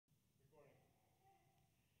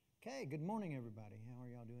Okay, good morning, everybody. How are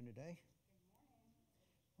y'all doing today? Good morning.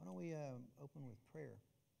 Why don't we open with prayer?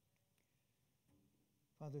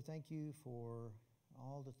 Father, thank you for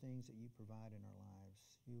all the things that you provide in our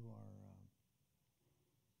lives.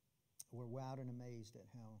 We're wowed and amazed at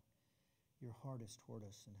how your heart is toward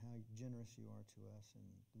us and how generous you are to us. And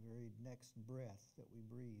the very next breath that we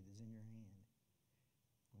breathe is in your hand.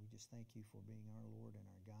 And we just thank you for being our Lord and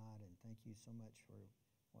our God, and thank you so much for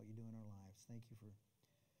what you do in our lives. Thank you for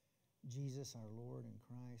Jesus, our Lord and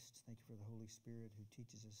Christ. Thank you for the Holy Spirit who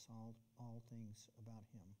teaches us all things about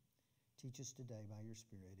him. Teach us today by your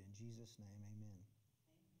Spirit. In Jesus' name, amen.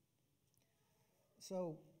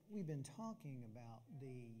 So we've been talking about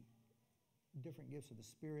the different gifts of the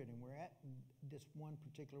Spirit, and we're at this one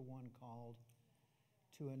particular one called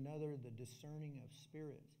To Another, the Discerning of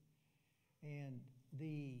Spirits. And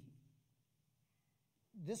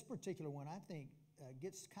this particular one, I think,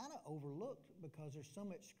 gets kind of overlooked because there's so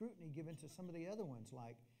much scrutiny given to some of the other ones,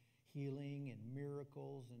 like healing and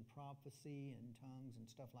miracles and prophecy and tongues and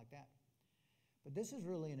stuff like that. But this is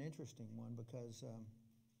really an interesting one because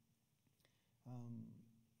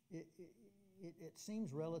it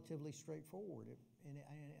seems relatively straightforward, and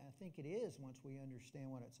I think it is once we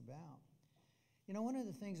understand what it's about. You know, one of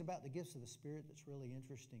the things about the gifts of the Spirit that's really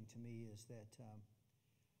interesting to me is that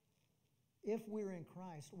if we're in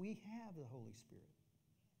Christ, we have the Holy Spirit.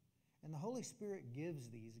 And the Holy Spirit gives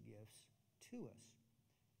these gifts to us.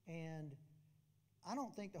 And I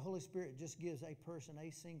don't think the Holy Spirit just gives a person a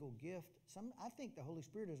single gift. I think the Holy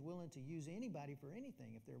Spirit is willing to use anybody for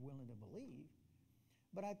anything if they're willing to believe.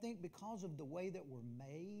 But I think because of the way that we're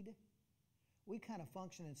made, we kind of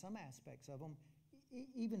function in some aspects of them,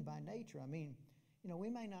 even by nature. I mean, you know, we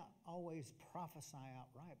may not always prophesy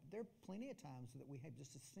outright, but there are plenty of times that we have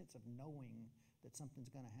just a sense of knowing that something's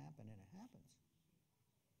going to happen, and it happens.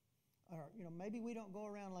 Or, you know, maybe we don't go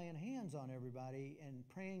around laying hands on everybody and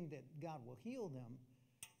praying that God will heal them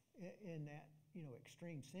in that, you know,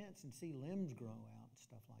 extreme sense and see limbs grow out and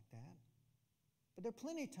stuff like that. But there are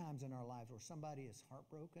plenty of times in our lives where somebody is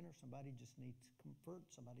heartbroken or somebody just needs comfort,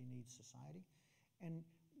 somebody needs society, and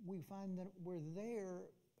we find that we're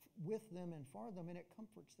there with them and for them, and it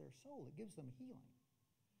comforts their soul. It gives them healing.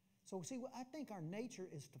 So see, I think our nature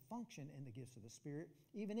is to function in the gifts of the Spirit,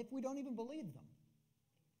 even if we don't even believe them.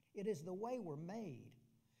 It is the way we're made.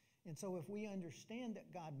 And so if we understand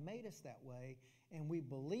that God made us that way, and we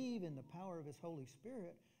believe in the power of his Holy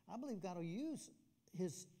Spirit, I believe God will use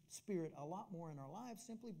his Spirit a lot more in our lives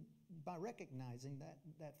simply by recognizing that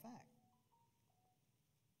fact.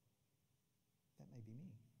 That may be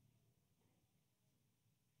me.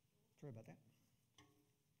 Sorry about that.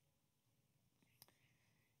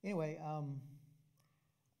 Anyway,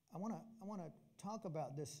 I want to talk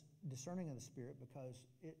about this discerning of the Spirit because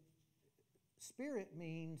Spirit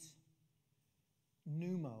means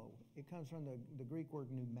pneumo. It comes from the Greek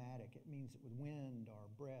word pneumatic. It means with wind or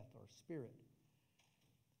breath or spirit.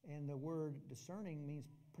 And the word discerning means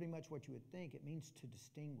pretty much what you would think. It means to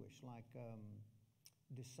distinguish, like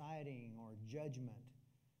deciding or judgment,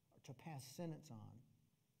 or to pass sentence on.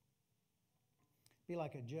 Be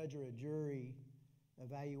like a judge or a jury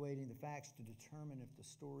evaluating the facts to determine if the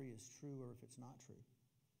story is true or if it's not true.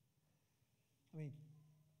 I mean,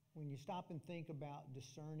 when you stop and think about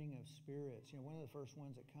discerning of spirits, you know, one of the first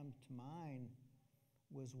ones that come to mind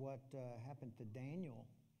was what happened to Daniel.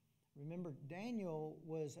 Remember, Daniel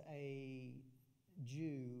was a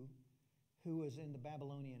Jew who was in the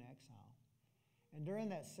Babylonian exile. And during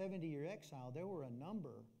that 70-year exile, there were a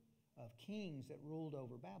number of kings that ruled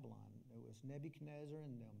over Babylon. There was Nebuchadnezzar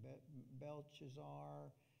and then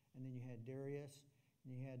Belshazzar, and then you had Darius,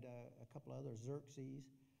 and you had a couple others, Xerxes.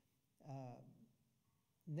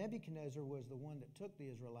 Nebuchadnezzar was the one that took the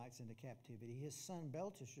Israelites into captivity. His son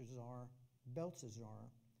Belshazzar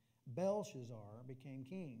became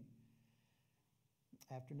king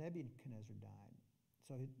after Nebuchadnezzar died.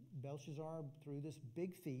 So Belshazzar threw this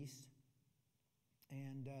big feast,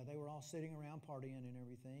 and they were all sitting around partying and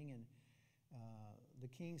everything. And the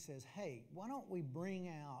king says, hey, why don't we bring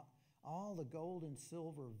out all the gold and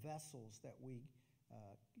silver vessels that we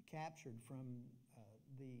captured from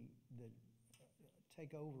the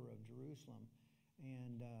takeover of Jerusalem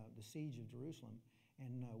and the siege of Jerusalem,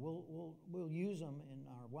 and we'll use them, and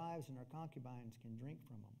our wives and our concubines can drink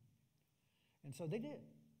from them. And so they did.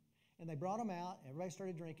 And they brought them out. Everybody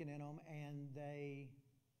started drinking in them, and they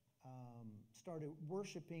started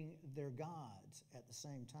worshiping their gods at the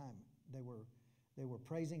same time. They were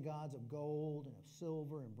praising gods of gold and of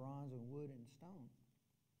silver and bronze and wood and stone.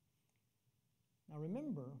 Now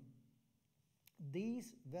remember,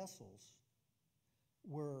 these vessels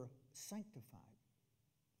were sanctified.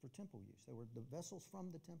 for temple use. They were the vessels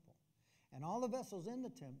from the temple. And all the vessels in the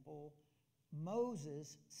temple,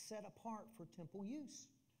 Moses set apart for temple use.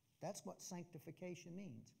 That's what sanctification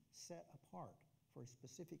means, set apart for a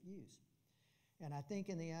specific use. And I think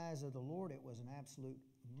in the eyes of the Lord, it was an absolute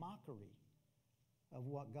mockery of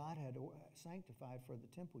what God had sanctified for the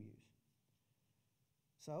temple use.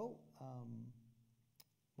 So,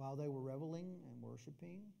 while they were reveling and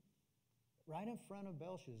worshiping, right in front of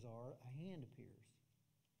Belshazzar, a hand appears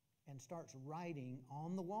and starts writing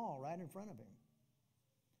on the wall right in front of him.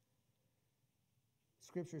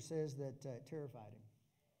 Scripture says that it terrified him.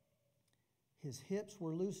 His hips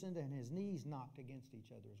were loosened and his knees knocked against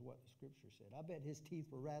each other, is what the Scripture said. I bet his teeth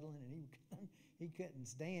were rattling and he couldn't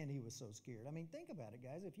stand. He was so scared. I mean, think about it,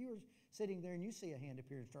 guys. If you were sitting there and you see a hand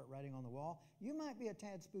appear and start writing on the wall, you might be a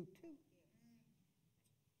tad spooked too.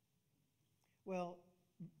 Well,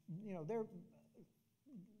 you know,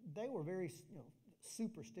 they were very,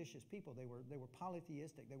 superstitious people. They were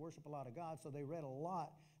polytheistic. They worship a lot of gods, so they read a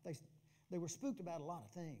lot. They were spooked about a lot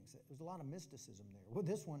of things. There was a lot of mysticism there. Well,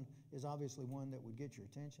 this one is obviously one that would get your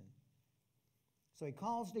attention. So he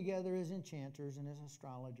calls together his enchanters and his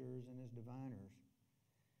astrologers and his diviners.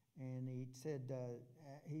 And he said,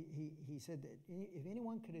 he said that if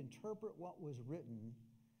anyone could interpret what was written,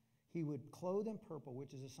 he would clothe in purple,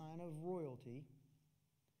 which is a sign of royalty,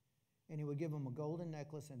 and he would give them a golden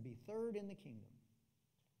necklace and be third in the kingdom.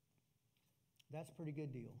 That's a pretty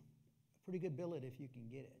good deal. A pretty good billet if you can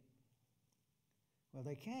get it. Well,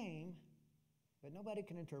 they came, but nobody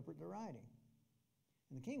can interpret the writing.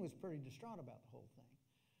 And the king was pretty distraught about the whole thing.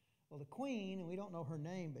 Well, the queen, and we don't know her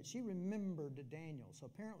name, but she remembered Daniel. So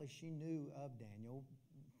apparently she knew of Daniel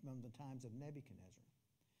from the times of Nebuchadnezzar.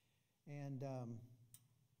 And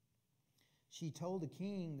she told the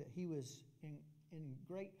king that he was in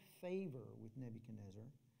great favor with Nebuchadnezzar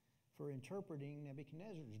for interpreting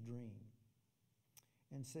Nebuchadnezzar's dream.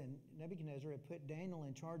 And so Nebuchadnezzar had put Daniel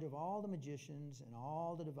in charge of all the magicians and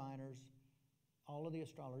all the diviners, all of the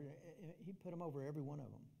astrologers. He put them over every one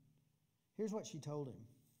of them. Here's what she told him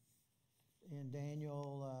in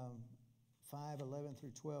Daniel 5:11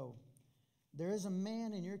 through 12. There is a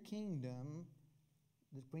man in your kingdom,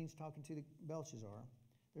 the queen's talking to Belshazzar,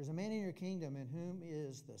 there's a man in your kingdom in whom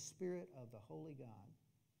is the spirit of the holy God.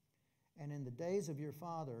 And in the days of your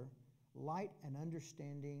father, light and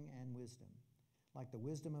understanding and wisdom, like the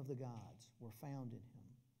wisdom of the gods, were found in him.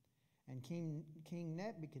 And King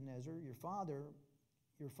Nebuchadnezzar, your father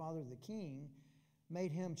the king,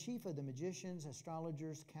 made him chief of the magicians,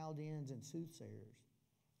 astrologers, Chaldeans, and soothsayers,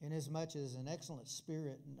 inasmuch as an excellent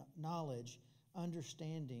spirit, knowledge,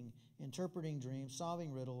 understanding, interpreting dreams,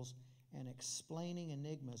 solving riddles, and explaining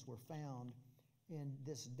enigmas were found in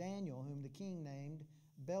this Daniel, whom the king named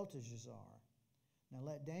Belteshazzar. Now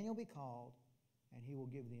let Daniel be called, and he will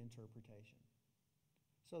give the interpretation.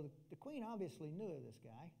 So the queen obviously knew of this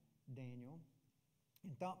guy, Daniel,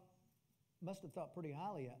 and must have thought pretty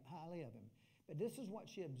highly of him. But this is what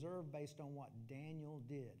she observed based on what Daniel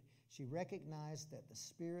did. She recognized that the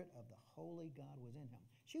spirit of the holy God was in him.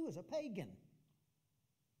 She was a pagan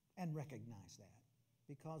and recognized that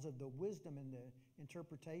because of the wisdom and the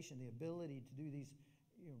interpretation, the ability to do these,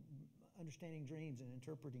 understanding dreams and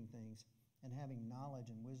interpreting things and having knowledge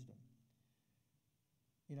and wisdom.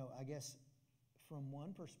 I guess from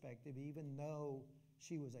one perspective, even though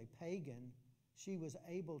she was a pagan, she was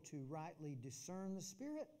able to rightly discern the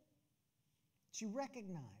Spirit. She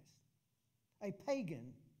recognized, a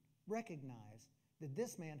pagan recognized that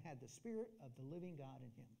this man had the Spirit of the living God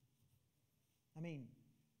in him. I mean,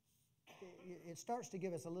 it starts to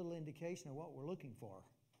give us a little indication of what we're looking for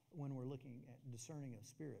when we're looking at discerning of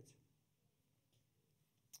spirits.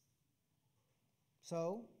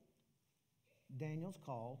 So, Daniel's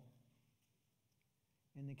called,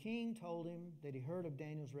 and the king told him that he heard of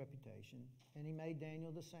Daniel's reputation, and he made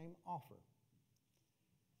Daniel the same offer.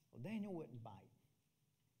 Well, Daniel wouldn't bite.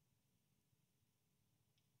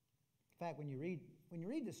 In fact, when you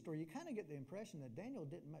read this story, you kind of get the impression that Daniel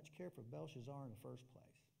didn't much care for Belshazzar in the first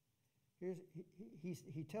place.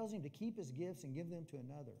 He tells him to keep his gifts and give them to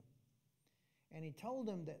another. And he told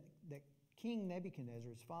him that King Nebuchadnezzar,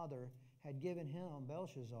 his father, had given him,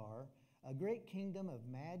 Belshazzar, a great kingdom of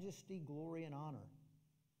majesty, glory, and honor.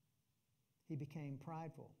 He became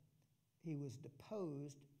prideful. He was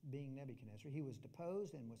deposed, being Nebuchadnezzar. He was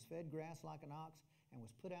deposed and was fed grass like an ox and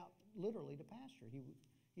was put out literally to pasture.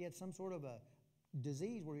 He had some sort of a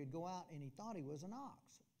disease where he'd go out and he thought he was an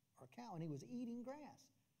ox or a cow, and he was eating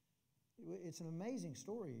grass. It's an amazing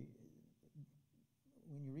story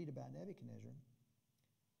when you read about Nebuchadnezzar.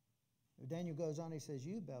 Daniel goes on, he says,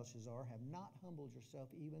 you, Belshazzar, have not humbled yourself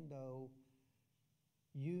even though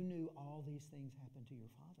You knew all these things happened to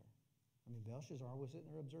your father. I mean, Belshazzar was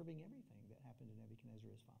sitting there observing everything that happened to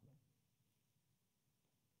Nebuchadnezzar, his father.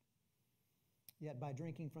 Yet by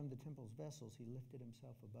drinking from the temple's vessels, he lifted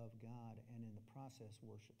himself above God and in the process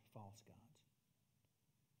worshiped false gods.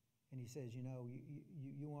 And he says,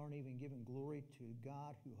 you aren't even giving glory to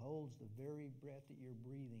God who holds the very breath that you're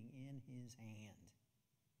breathing in his hand.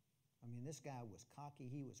 I mean, this guy was cocky.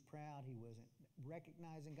 He was proud. He wasn't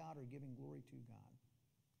recognizing God or giving glory to God.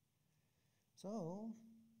 So,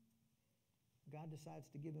 God decides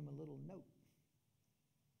to give him a little note.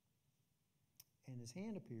 And his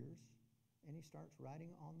hand appears, and he starts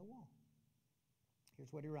writing on the wall.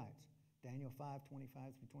 Here's what he writes. Daniel 5:25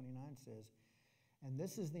 through 29 says, and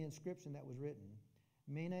this is the inscription that was written,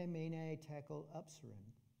 Mene, Mene, Tekel,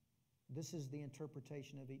 Upsarin. This is the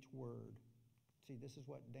interpretation of each word. See, this is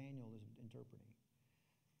what Daniel is interpreting.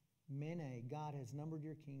 Mene, God has numbered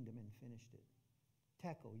your kingdom and finished it.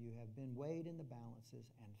 Tekel, you have been weighed in the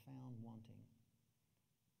balances and found wanting.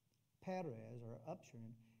 Perez, or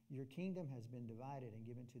Upsarin, your kingdom has been divided and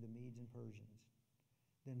given to the Medes and Persians.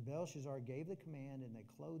 Then Belshazzar gave the command, and they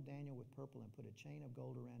clothed Daniel with purple and put a chain of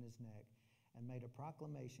gold around his neck and made a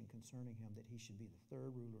proclamation concerning him that he should be the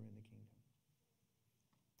third ruler in the kingdom.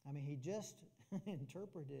 I mean, he just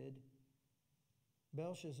interpreted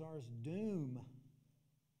Belshazzar's doom.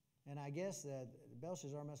 And I guess that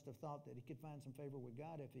Belshazzar must have thought that he could find some favor with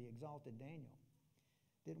God if he exalted Daniel.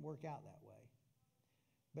 Didn't work out that way.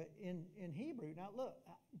 But in Hebrew, now look,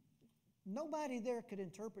 nobody there could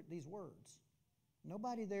interpret these words.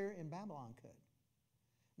 Nobody there in Babylon could.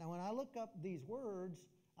 Now, when I look up these words,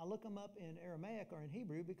 I look them up in Aramaic or in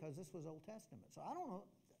Hebrew because this was Old Testament. So I don't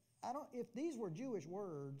know if these were Jewish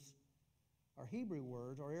words or Hebrew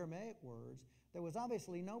words or Aramaic words, there was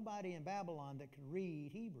obviously nobody in Babylon that could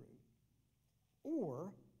read Hebrew.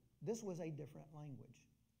 Or this was a different language.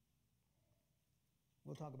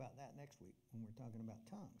 We'll talk about that next week when we're talking about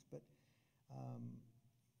tongues. But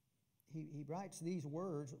he writes these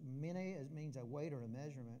words. Mene means a weight or a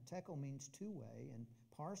measurement. Tekel means two-way. And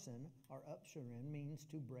parson or upsharin means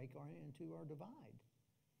to break into or divide.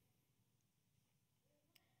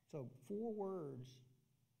 So 4 words.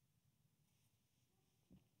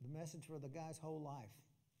 The message for the guy's whole life.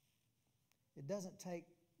 It doesn't take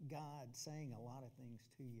God saying a lot of things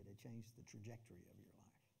to you to change the trajectory of your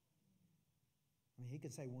life. I mean, he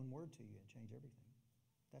could say one word to you and change everything.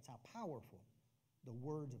 That's how powerful the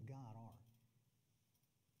words of God are.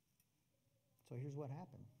 So here's what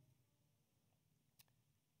happened.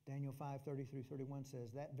 Daniel 5:30-31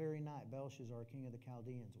 says, that very night Belshazzar, king of the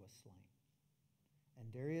Chaldeans, was slain.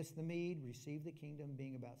 And Darius the Mede received the kingdom,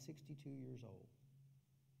 being about 62 years old.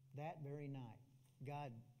 That very night,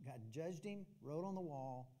 God judged him, wrote on the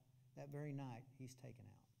wall. That very night, he's taken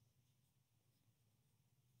out.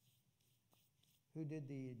 Who did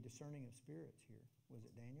the discerning of spirits here? Was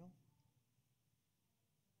it Daniel?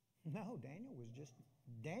 No, Daniel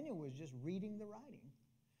was just reading the writing.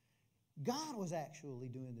 God was actually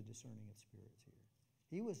doing the discerning of spirits here.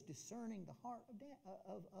 He was discerning the heart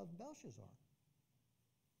of Belshazzar.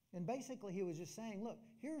 And basically he was just saying, look,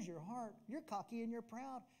 here's your heart. You're cocky and you're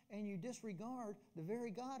proud, and you disregard the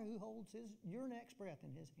very God who holds your next breath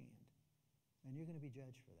in his hand. And you're going to be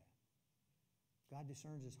judged for that. God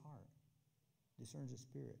discerns his heart, discerns his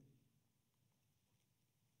spirit.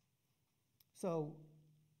 So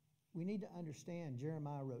we need to understand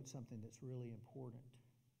Jeremiah wrote something that's really important.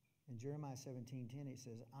 In Jeremiah 17:10 it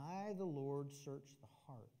says, I, the Lord, search the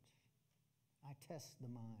heart. I test the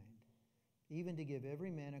mind, even to give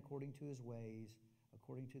every man according to his ways,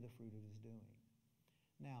 according to the fruit of his doing.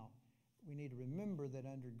 Now, we need to remember that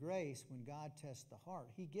under grace, when God tests the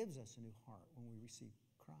heart, he gives us a new heart when we receive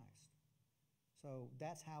Christ. So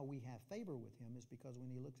that's how we have favor with him, is because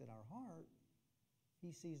when he looks at our heart,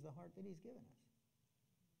 he sees the heart that he's given us.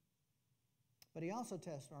 But he also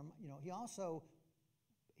tests our, he also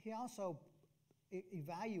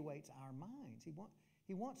evaluates our minds.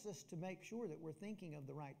 He wants us to make sure that we're thinking of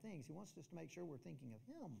the right things. He wants us to make sure we're thinking of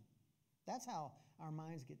him. That's how our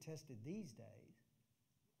minds get tested these days.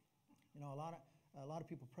 A lot of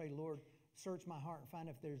people pray, Lord, search my heart and find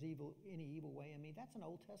if there's any evil way in me. That's an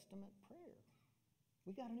Old Testament prayer.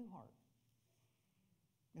 We got a new heart.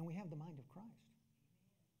 And we have the mind of Christ.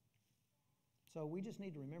 So we just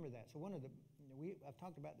need to remember that. So I've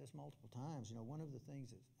talked about this multiple times. One of the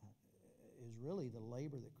things that is really the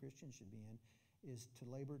labor that Christians should be in is to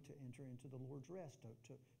labor to enter into the Lord's rest,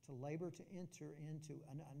 to labor to enter into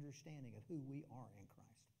an understanding of who we are in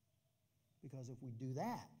Christ. Because if we do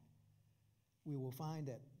that, we will find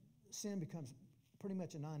that sin becomes pretty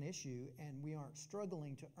much a non-issue, and we aren't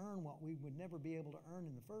struggling to earn what we would never be able to earn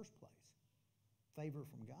in the first place. Favor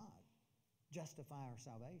from God. Justify our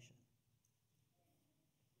salvation.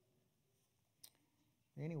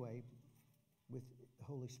 Anyway, with the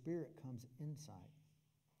Holy Spirit comes insight.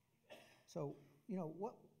 So,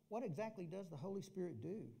 what exactly does the Holy Spirit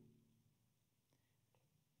do?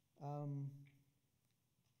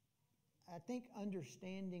 I think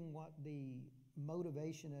understanding what the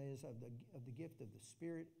motivation is of the gift of the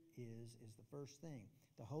Spirit is the first thing.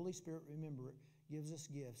 The Holy Spirit, remember, gives us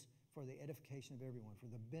gifts for the edification of everyone, for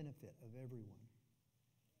the benefit of everyone.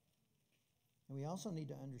 And we also need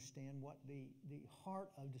to understand what the heart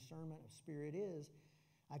of discernment of spirit is.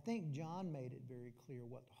 I think John made it very clear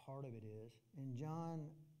what the heart of it is. In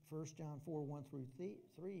 1 John 4, 1 through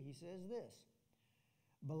 3, he says this,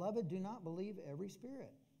 "Beloved, do not believe every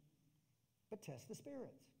spirit, but test the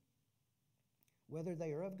spirits, whether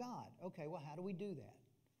they are of God." Okay, well, how do we do that?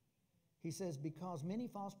 He says, "Because many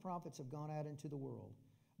false prophets have gone out into the world.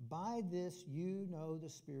 By this you know the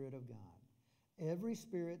Spirit of God. Every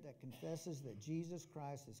spirit that confesses that Jesus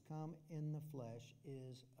Christ has come in the flesh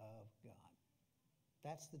is of God."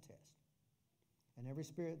 That's the test. And every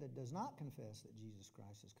spirit that does not confess that Jesus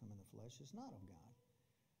Christ has come in the flesh is not of God.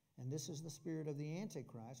 And this is the spirit of the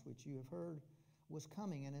Antichrist, which you have heard was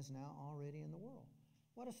coming and is now already in the world.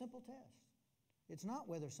 What a simple test. It's not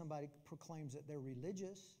whether somebody proclaims that they're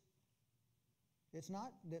religious. It's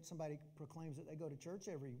not that somebody proclaims that they go to church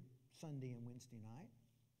every Sunday and Wednesday night.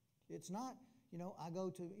 It's not, I go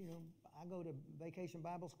to vacation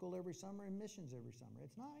Bible school every summer and missions every summer.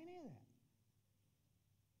 It's not any of that.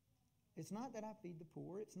 It's not that I feed the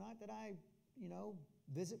poor. It's not that I,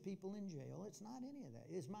 visit people in jail. It's not any of that.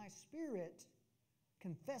 It's my spirit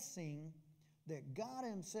confessing that God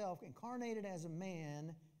Himself incarnated as a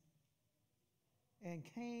man and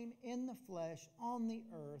came in the flesh on the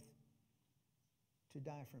earth to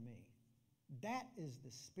die for me. That is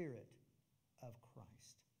the Spirit of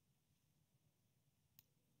Christ.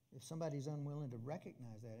 If somebody's unwilling to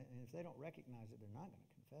recognize that, and if they don't recognize it, they're not going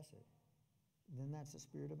to confess it, then that's the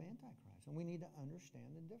spirit of Antichrist. And we need to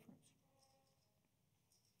understand the difference.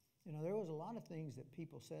 There was a lot of things that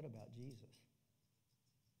people said about Jesus.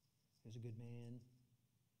 He was a good man.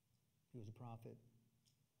 He was a prophet.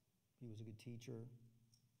 He was a good teacher.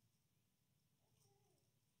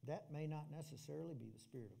 That may not necessarily be the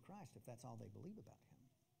Spirit of Christ if that's all they believe about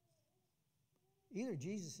Him. Either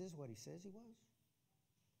Jesus is what He says He was,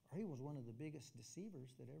 or He was one of the biggest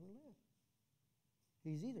deceivers that ever lived.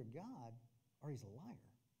 He's either God or He's a liar.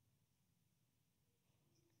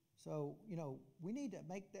 So, we need to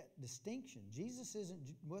make that distinction. Jesus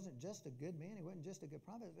wasn't just a good man. He wasn't just a good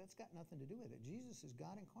prophet. That's got nothing to do with it. Jesus is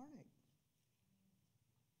God incarnate.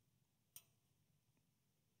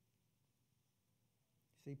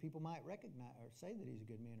 See, people might recognize or say that He's a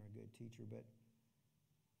good man or a good teacher, but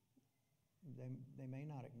they may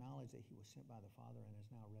not acknowledge that He was sent by the Father and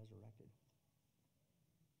is now resurrected.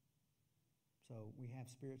 So we have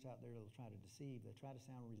spirits out there that will try to deceive. They try to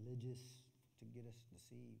sound religious to get us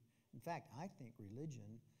deceived. In fact, I think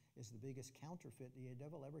religion is the biggest counterfeit the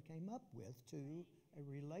devil ever came up with to a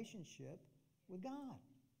relationship with God.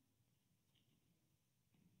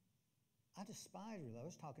 I despise religion. I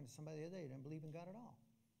was talking to somebody the other day who didn't believe in God at all.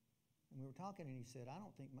 And we were talking, and he said, "I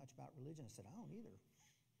don't think much about religion." I said, "I don't either.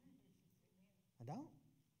 I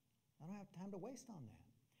don't have time to waste on that.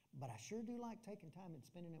 But I sure do like taking time and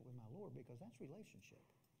spending it with my Lord, because that's relationship."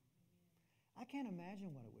 I can't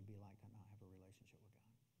imagine what it would be like to not have a relationship with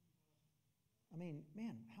God. I mean,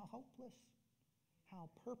 man, how hopeless, how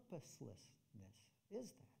purposelessness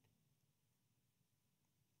is that?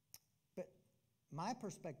 But my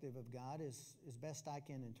perspective of God is, as best I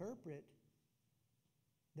can interpret,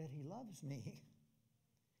 that He loves me.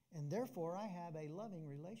 And therefore, I have a loving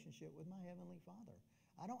relationship with my Heavenly Father.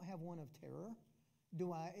 I don't have one of terror.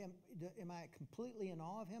 Am I completely in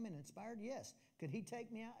awe of Him and inspired? Yes. Could He take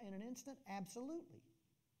me out in an instant? Absolutely.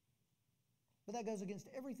 But that goes against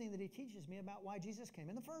everything that He teaches me about why Jesus came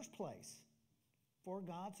in the first place. For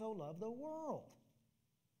God so loved the world.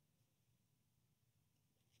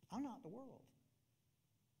 I'm not the world.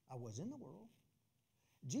 I was in the world.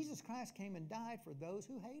 Jesus Christ came and died for those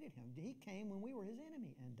who hated Him. He came when we were His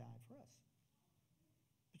enemy and died for us.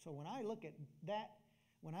 So when I look at that,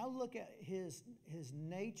 when I look at his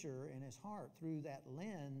nature and His heart through that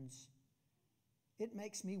lens, it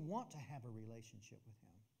makes me want to have a relationship with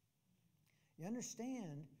Him. You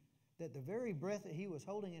understand that the very breath that He was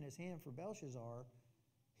holding in His hand for Belshazzar,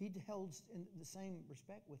 He holds in the same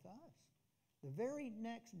respect with us. The very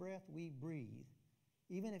next breath we breathe,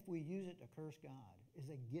 even if we use it to curse God, is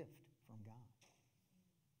a gift from God.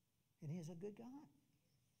 And He is a good God.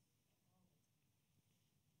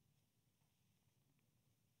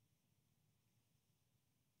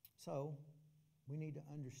 So, we need to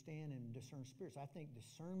understand and discern spirits. I think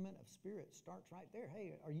discernment of spirits starts right there.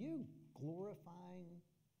 Hey, are you glorifying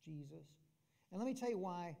Jesus? And let me tell you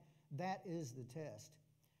why that is the test.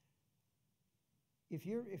 If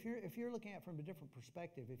you're looking at it from a different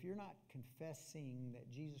perspective, if you're not confessing that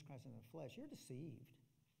Jesus Christ is in the flesh, you're deceived.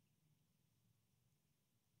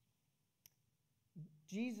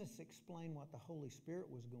 Jesus explained what the Holy Spirit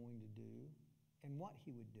was going to do and what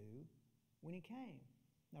He would do when He came.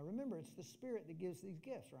 Now remember, it's the Spirit that gives these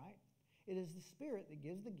gifts, right? It is the Spirit that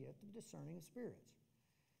gives the gift of discerning of spirits.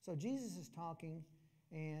 So Jesus is talking,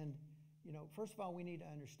 and, first of all, we need to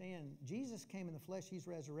understand, Jesus came in the flesh, He's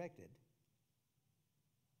resurrected.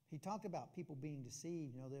 He talked about people being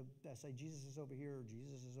deceived. They'll say Jesus is over here or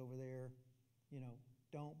Jesus is over there.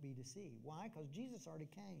 Don't be deceived. Why? Because Jesus already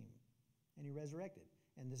came and He resurrected.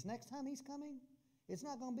 And this next time He's coming, it's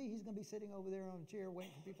not going to be He's going to be sitting over there on a chair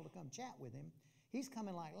waiting for people to come chat with Him. He's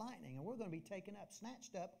coming like lightning, and we're going to be taken up,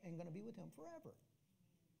 snatched up, and going to be with Him forever.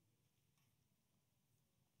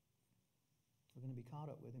 We're going to be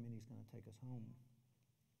caught up with Him, and He's going to take us home.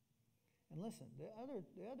 And listen, the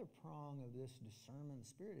other prong of this discernment of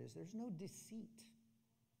the Spirit is there's no deceit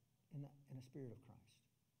in the Spirit of Christ.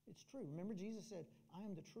 It's true. Remember, Jesus said, I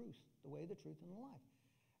am the truth, the way, the truth, and the life.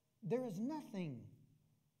 There is nothing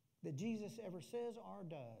that Jesus ever says or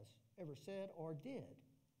does, ever said or did,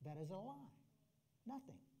 that is a lie.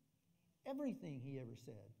 Nothing. Everything He ever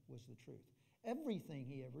said was the truth. Everything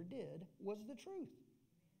He ever did was the truth.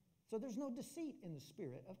 So there's no deceit in the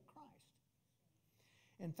Spirit of Christ.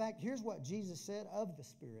 In fact, here's what Jesus said of the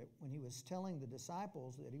Spirit when He was telling the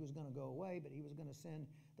disciples that He was going to go away, but He was going to send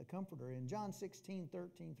the Comforter. In John 16,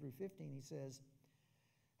 13 through 15, He says,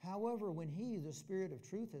 however, when He, the Spirit of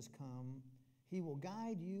truth, has come, He will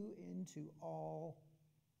guide you into all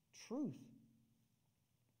truth.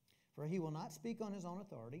 For He will not speak on His own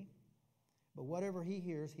authority, but whatever He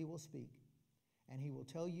hears, He will speak, and He will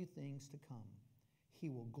tell you things to come. He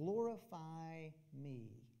will glorify Me,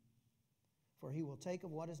 for He will take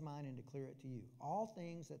of what is mine and declare it to you. All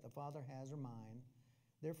things that the Father has are mine.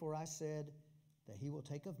 Therefore I said that He will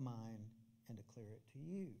take of mine and declare it to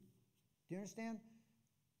you. Do you understand?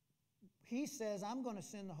 He says, I'm going to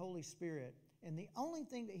send the Holy Spirit, and the only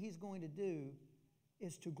thing that He's going to do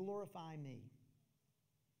is to glorify Me.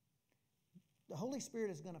 The Holy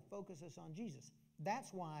Spirit is going to focus us on Jesus.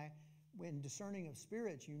 That's why when discerning of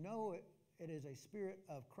spirits, it is a spirit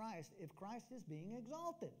of Christ if Christ is being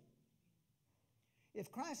exalted. If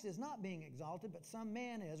Christ is not being exalted, but some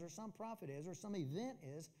man is, or some prophet is, or some event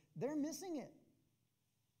is, they're missing it.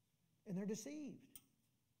 And they're deceived.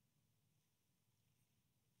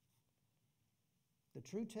 The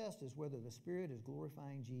true test is whether the Spirit is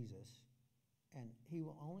glorifying Jesus, and He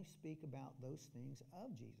will only speak about those things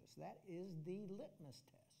of Jesus. That is the litmus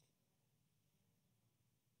test.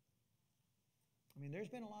 I mean, there's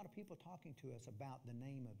been a lot of people talking to us about the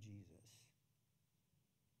name of Jesus.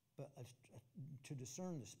 But to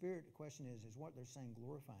discern the Spirit, the question is what they're saying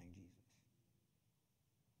glorifying Jesus.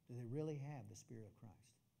 Do they really have the Spirit of Christ?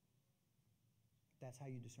 That's how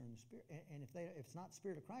you discern the Spirit. And if it's not the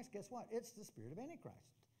Spirit of Christ, guess what? It's the spirit of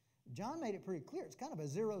Antichrist. John made it pretty clear. It's kind of a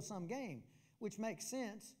zero-sum game, which makes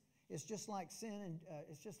sense. It's just like sin, and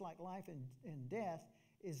it's just like life and death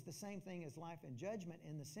is the same thing as life and judgment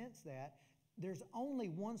in the sense that there's only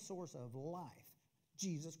one source of life,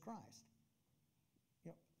 Jesus Christ.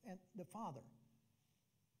 And the Father.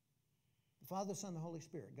 The Father, the Son, the Holy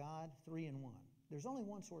Spirit, God, three in one. There's only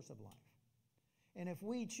one source of life. And if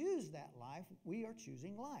we choose that life, we are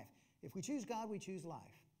choosing life. If we choose God, we choose life.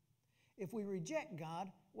 If we reject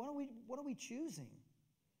God, what are we choosing?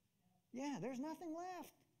 Yeah, there's nothing left.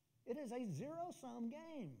 It is a zero-sum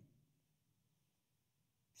game.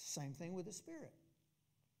 Same thing with the Spirit.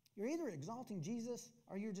 You're either exalting Jesus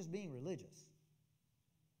or you're just being religious.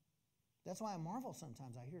 That's why I marvel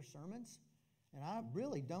sometimes. I hear sermons, and I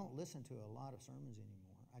really don't listen to a lot of sermons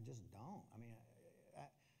anymore. I just don't. I mean,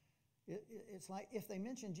 it's like if they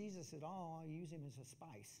mention Jesus at all, I use Him as a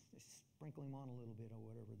spice. Just sprinkle Him on a little bit or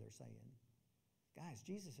whatever they're saying. Guys,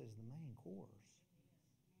 Jesus is the main course.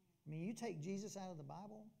 I mean, you take Jesus out of the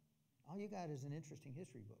Bible, all you got is an interesting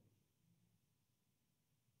history book.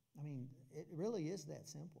 I mean, it really is that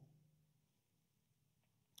simple.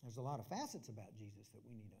 There's a lot of facets about Jesus that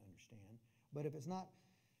we need to understand. But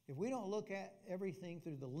if we don't look at everything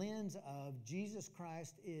through the lens of Jesus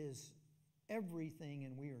Christ is everything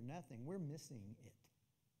and we are nothing, we're missing it.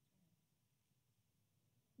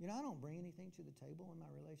 I don't bring anything to the table in my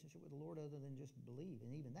relationship with the Lord other than just believe,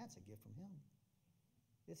 and even that's a gift from Him.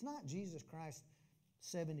 It's not Jesus Christ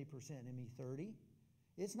 70% and me 30%.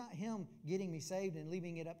 It's not Him getting me saved and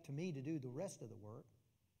leaving it up to me to do the rest of the work.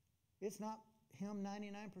 It's not Him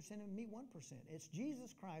 99% and me 1%. It's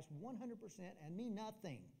Jesus Christ 100% and me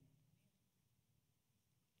nothing.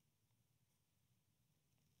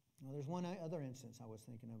 Well, there's one other instance I was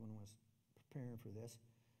thinking of when I was preparing for this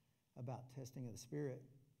about testing of the Spirit.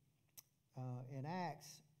 In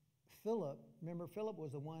Acts, Philip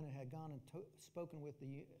was the one that had gone and spoken with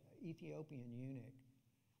the Ethiopian eunuch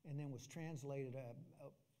and then was translated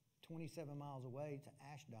 27 miles away to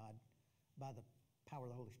Ashdod by the power of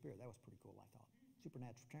the Holy Spirit. That was pretty cool, I thought.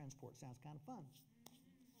 Supernatural transport sounds kind of fun.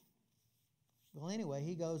 Well, anyway,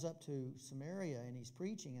 he goes up to Samaria and he's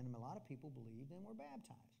preaching, and a lot of people believed and were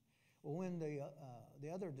baptized. Well, when the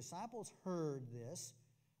other disciples heard this,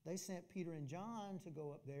 they sent Peter and John to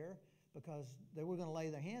go up there because they were going to lay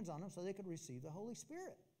their hands on them so they could receive the Holy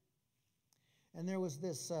Spirit. And there was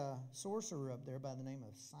this sorcerer up there by the name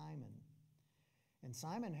of Simon. And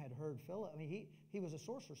Simon had heard Philip. I mean, he was a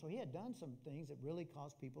sorcerer, so he had done some things that really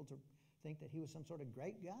caused people to think that he was some sort of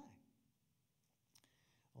great guy.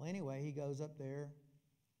 Well, anyway, he goes up there.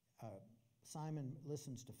 Simon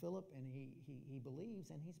listens to Philip, and he believes,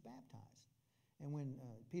 and he's baptized. And when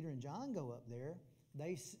Peter and John go up there,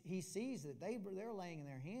 he sees that they're laying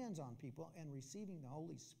their hands on people and receiving the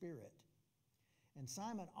Holy Spirit. And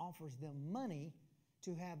Simon offers them money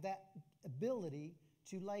to have that ability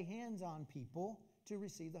to lay hands on people to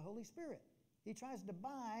receive the Holy Spirit. He tries to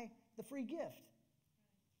buy the free gift.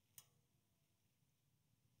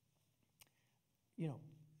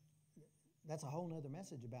 That's a whole other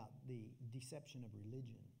message about the deception of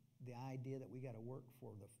religion. The idea that we got to work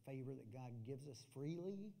for the favor that God gives us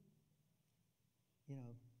freely.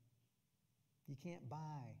 You can't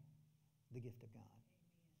buy the gift of God.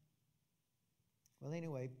 Well,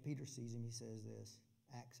 anyway, Peter sees him. He says this,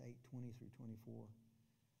 Acts 8:20 through 24.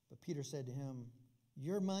 But Peter said to him,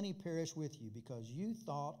 "Your money perish with you, because you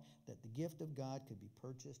thought that the gift of God could be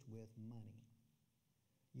purchased with money.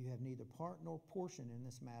 You have neither part nor portion in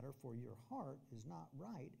this matter, for your heart is not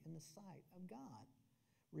right in the sight of God.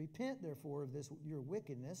 Repent, therefore, of this your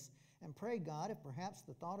wickedness, and pray God if perhaps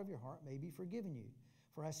the thought of your heart may be forgiven you.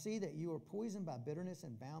 For I see that you are poisoned by bitterness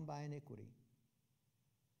and bound by iniquity."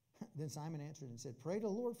 Then Simon answered and said, "Pray to the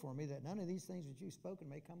Lord for me, that none of these things that you've spoken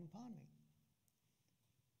may come upon me."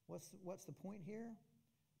 What's the point here?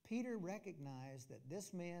 Peter recognized that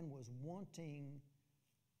this man was wanting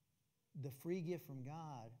the free gift from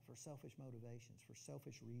God for selfish motivations, for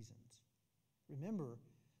selfish reasons. Remember,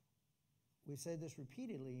 we've said this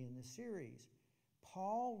repeatedly in this series.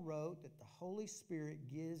 Paul wrote that the Holy Spirit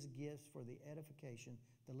gives gifts for the edification,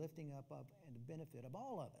 the lifting up of, and the benefit of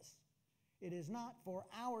all of us. It is not for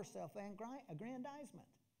our self-aggrandizement.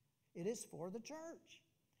 It is for the church.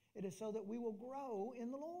 It is so that we will grow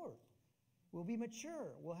in the Lord. We'll be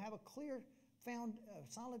mature. We'll have a clear,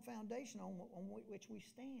 solid foundation on which we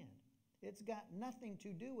stand. It's got nothing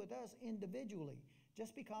to do with us individually.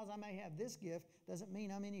 Just because I may have this gift doesn't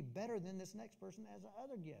mean I'm any better than this next person that has the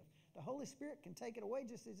other gift. The Holy Spirit can take it away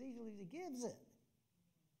just as easily as He gives it.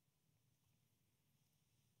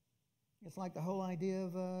 It's like the whole idea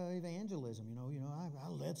of evangelism. I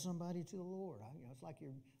led somebody to the Lord. It's like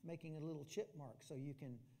you're making a little chip mark so you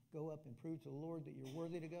can go up and prove to the Lord that you're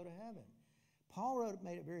worthy to go to heaven. Paul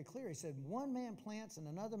made it very clear. He said, one man plants and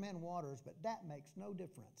another man waters, but that makes no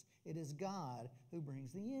difference. It is God who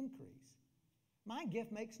brings the increase. My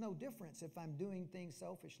gift makes no difference if I'm doing things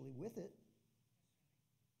selfishly with it.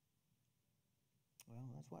 Well,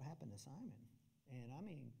 that's what happened to Simon.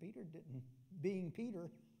 And Peter didn't, being Peter,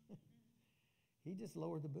 he just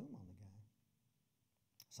lowered the boom on the guy.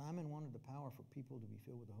 Simon wanted the power for people to be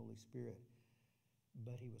filled with the Holy Spirit,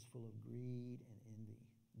 but he was full of greed and envy.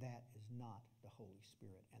 That is not the Holy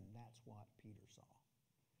Spirit, and that's what Peter saw.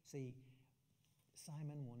 See,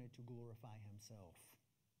 Simon wanted to glorify himself.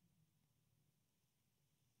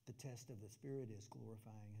 The test of the Spirit is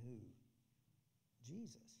glorifying who?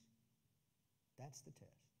 Jesus. That's the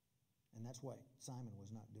test. And that's what Simon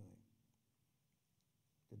was not doing.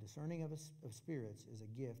 The discerning of spirits is a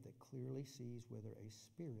gift that clearly sees whether a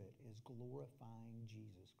spirit is glorifying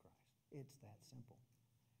Jesus Christ. It's that simple.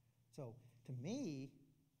 So, to me,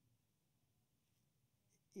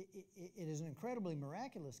 it is an incredibly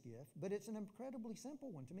miraculous gift, but it's an incredibly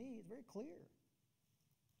simple one. To me, it's very clear.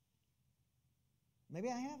 Maybe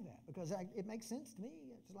I have that because it makes sense to me.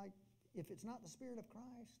 It's like, if it's not the Spirit of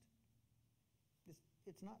Christ,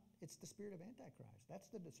 it's the spirit of Antichrist. That's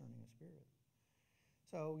the discerning of spirit.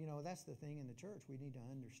 So, that's the thing in the church. We need to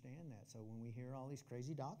understand that. So when we hear all these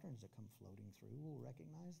crazy doctrines that come floating through, we'll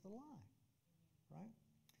recognize the lie, right?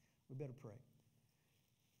 We better pray.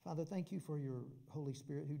 Father, thank you for your Holy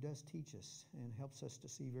Spirit who does teach us and helps us to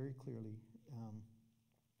see very clearly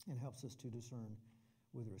and helps us to discern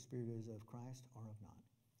whether a spirit is of Christ or of not.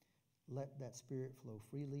 Let that spirit flow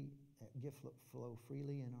freely, that gift flow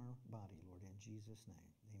freely in our body, Lord, in Jesus'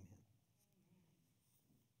 name. Amen.